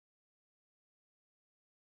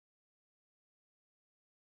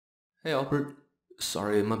Hey Albert,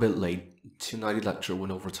 sorry I'm a bit late. Tonight lecture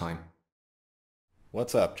went over time.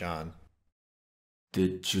 What's up, John?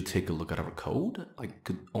 Did you take a look at our code? I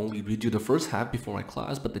could only read you the first half before my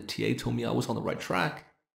class, but the TA told me I was on the right track.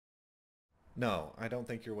 No, I don't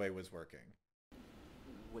think your way was working.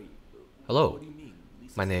 Hello,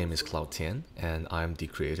 my name is Cloud Tian, and I'm the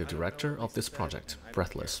creative director of this project,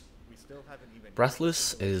 Breathless.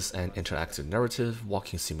 Breathless is an interactive narrative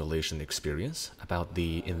walking simulation experience about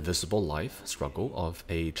the invisible life struggle of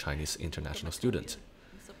a Chinese international student.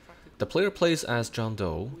 The player plays as John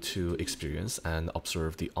Doe to experience and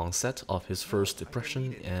observe the onset of his first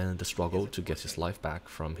depression and the struggle to get his life back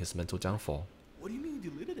from his mental downfall.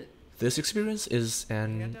 This experience is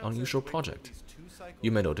an unusual project.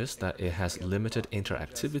 You may notice that it has limited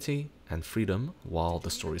interactivity and freedom, while the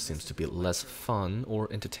story seems to be less fun or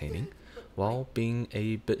entertaining, while being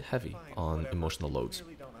a bit heavy on emotional loads.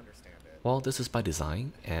 While this is by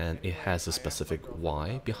design and it has a specific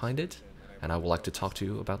why behind it, and I would like to talk to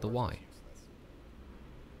you about the why.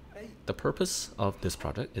 The purpose of this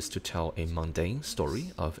project is to tell a mundane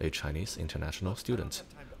story of a Chinese international student,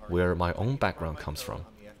 where my own background comes from.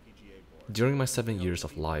 During my 7 years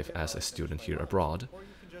of life as a student here abroad,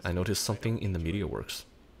 I noticed something in the media works.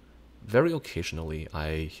 Very occasionally,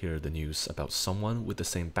 I hear the news about someone with the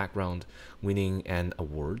same background winning an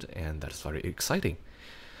award, and that is very exciting.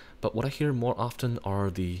 But what I hear more often are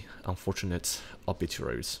the unfortunate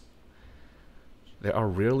obituaries. There are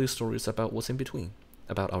rarely stories about what's in between,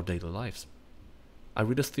 about our daily lives. I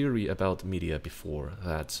read a theory about media before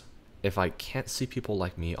that if I can't see people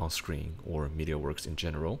like me on screen or media works in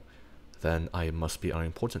general, then I must be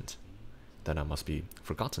unimportant. Then I must be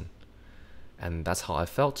forgotten. And that's how I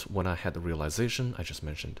felt when I had the realization I just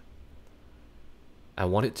mentioned. I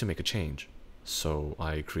wanted to make a change, so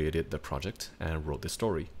I created the project and wrote this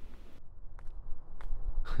story.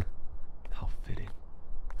 How fitting.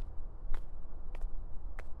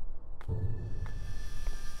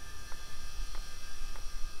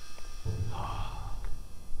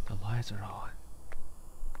 The lights are on.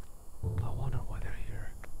 I wonder why they're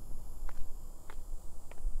here.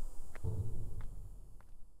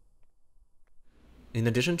 In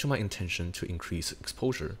addition to my intention to increase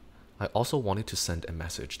exposure, I also wanted to send a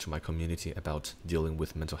message to my community about dealing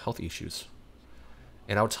with mental health issues.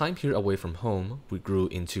 In our time here away from home, we grew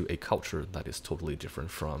into a culture that is totally different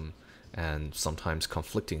from and sometimes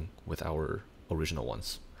conflicting with our original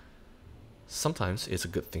ones. Sometimes it's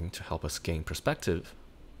a good thing to help us gain perspective,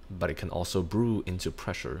 but it can also brew into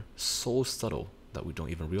pressure so subtle that we don't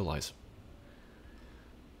even realize.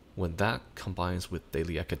 When that combines with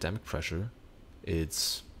daily academic pressure,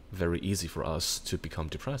 it's very easy for us to become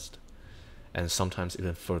depressed, and sometimes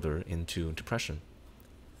even further into depression.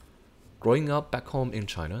 Growing up back home in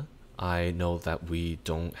China, I know that we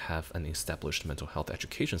don't have an established mental health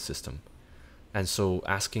education system, and so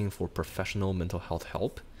asking for professional mental health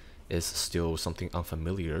help is still something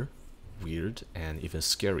unfamiliar, weird, and even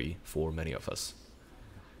scary for many of us.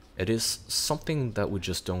 It is something that we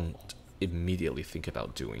just don't immediately think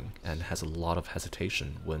about doing and has a lot of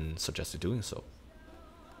hesitation when suggested doing so.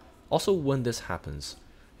 Also, when this happens,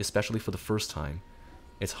 especially for the first time,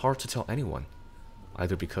 it's hard to tell anyone,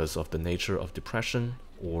 either because of the nature of depression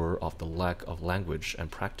or of the lack of language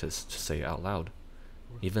and practice to say it out loud,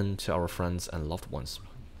 even to our friends and loved ones.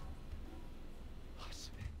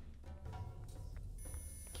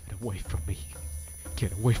 Get away from me.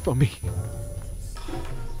 Get away from me.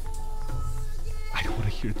 I don't want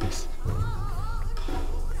to hear this.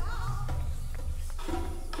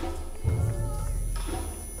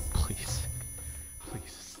 Please.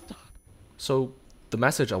 Please stop. So, the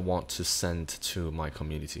message I want to send to my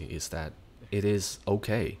community is that it is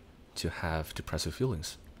okay to have depressive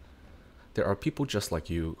feelings. There are people just like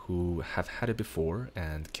you who have had it before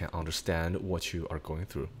and can understand what you are going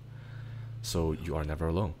through. So, you are never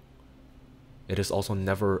alone. It is also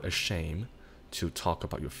never a shame to talk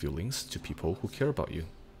about your feelings to people who care about you.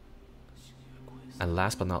 And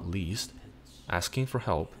last but not least, asking for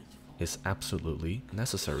help is absolutely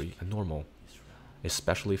necessary and normal,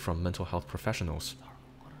 especially from mental health professionals.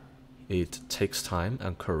 It takes time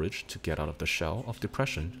and courage to get out of the shell of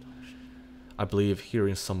depression. I believe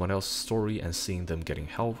hearing someone else's story and seeing them getting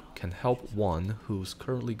help can help one who's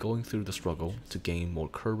currently going through the struggle to gain more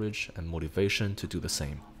courage and motivation to do the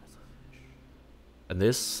same. And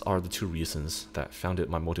these are the two reasons that founded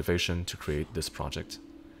my motivation to create this project.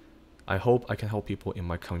 I hope I can help people in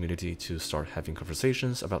my community to start having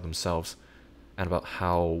conversations about themselves and about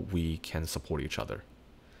how we can support each other,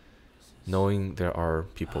 knowing there are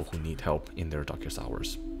people who need help in their darkest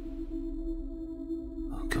hours.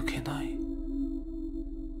 Uncle, can I?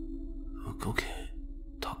 動け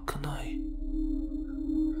たくない。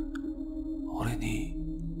俺に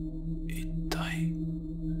一体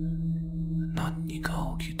何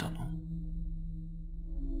が起きたの？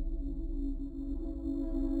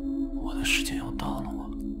我的时间要到了吗？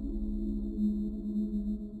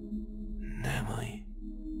眠い。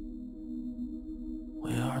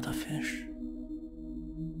Where are the fish？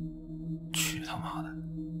 去他妈的！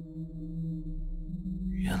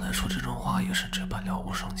原来说这种话也是这般了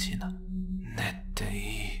无生气呢。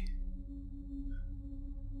Nettie.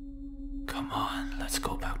 Come on, let's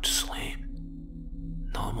go back to sleep.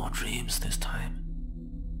 No more dreams this time.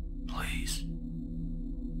 Please.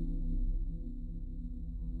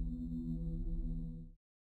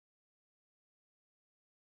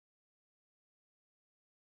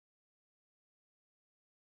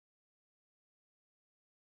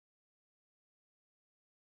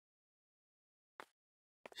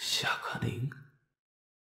 下课铃。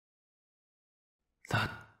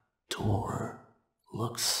That door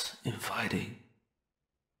looks inviting.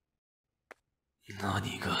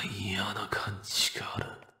 何が嫌な感じがある。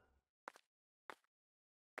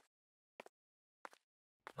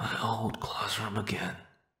My old classroom again.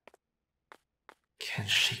 Can't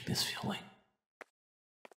shake this feeling.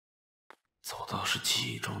 走道是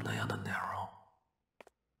记忆中那样的 narrow.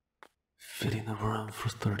 Fitting the room for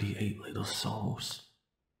 38 little souls.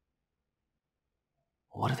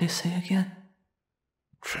 What did they say again?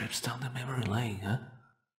 Trips down the memory lane, huh?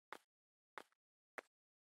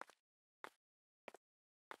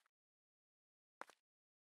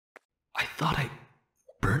 I thought I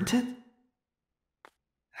burnt it?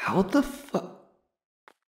 How the fuck?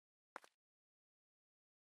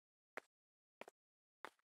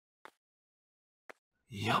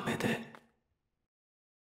 Yamete.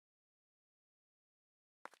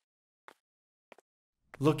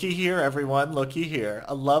 Looky here, everyone, looky here.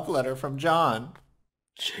 A love letter from John.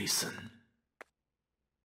 Jason.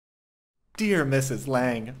 Dear Mrs.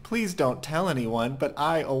 Lang, please don't tell anyone, but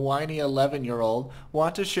I, a whiny 11-year-old,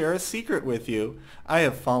 want to share a secret with you. I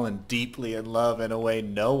have fallen deeply in love in a way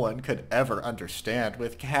no one could ever understand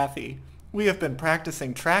with Kathy. We have been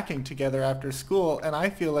practicing tracking together after school, and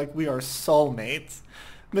I feel like we are soulmates.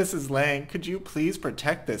 Mrs. Lang, could you please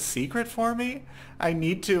protect this secret for me? I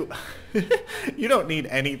need to... You don't need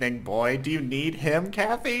anything, boy. Do you need him,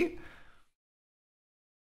 Kathy?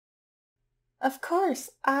 Of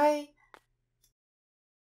course,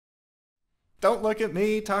 Don't look at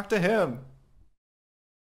me. Talk to him.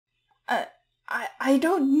 I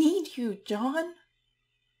don't need you, John.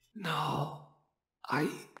 No.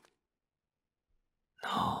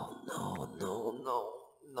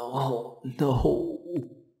 No.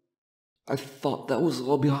 I thought that was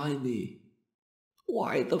all behind me.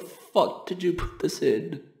 Why the fuck did you put this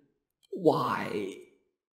in? Why?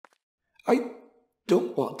 I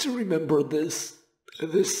don't want to remember this.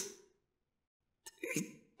 It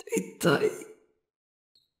died.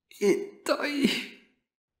 I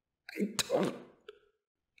don't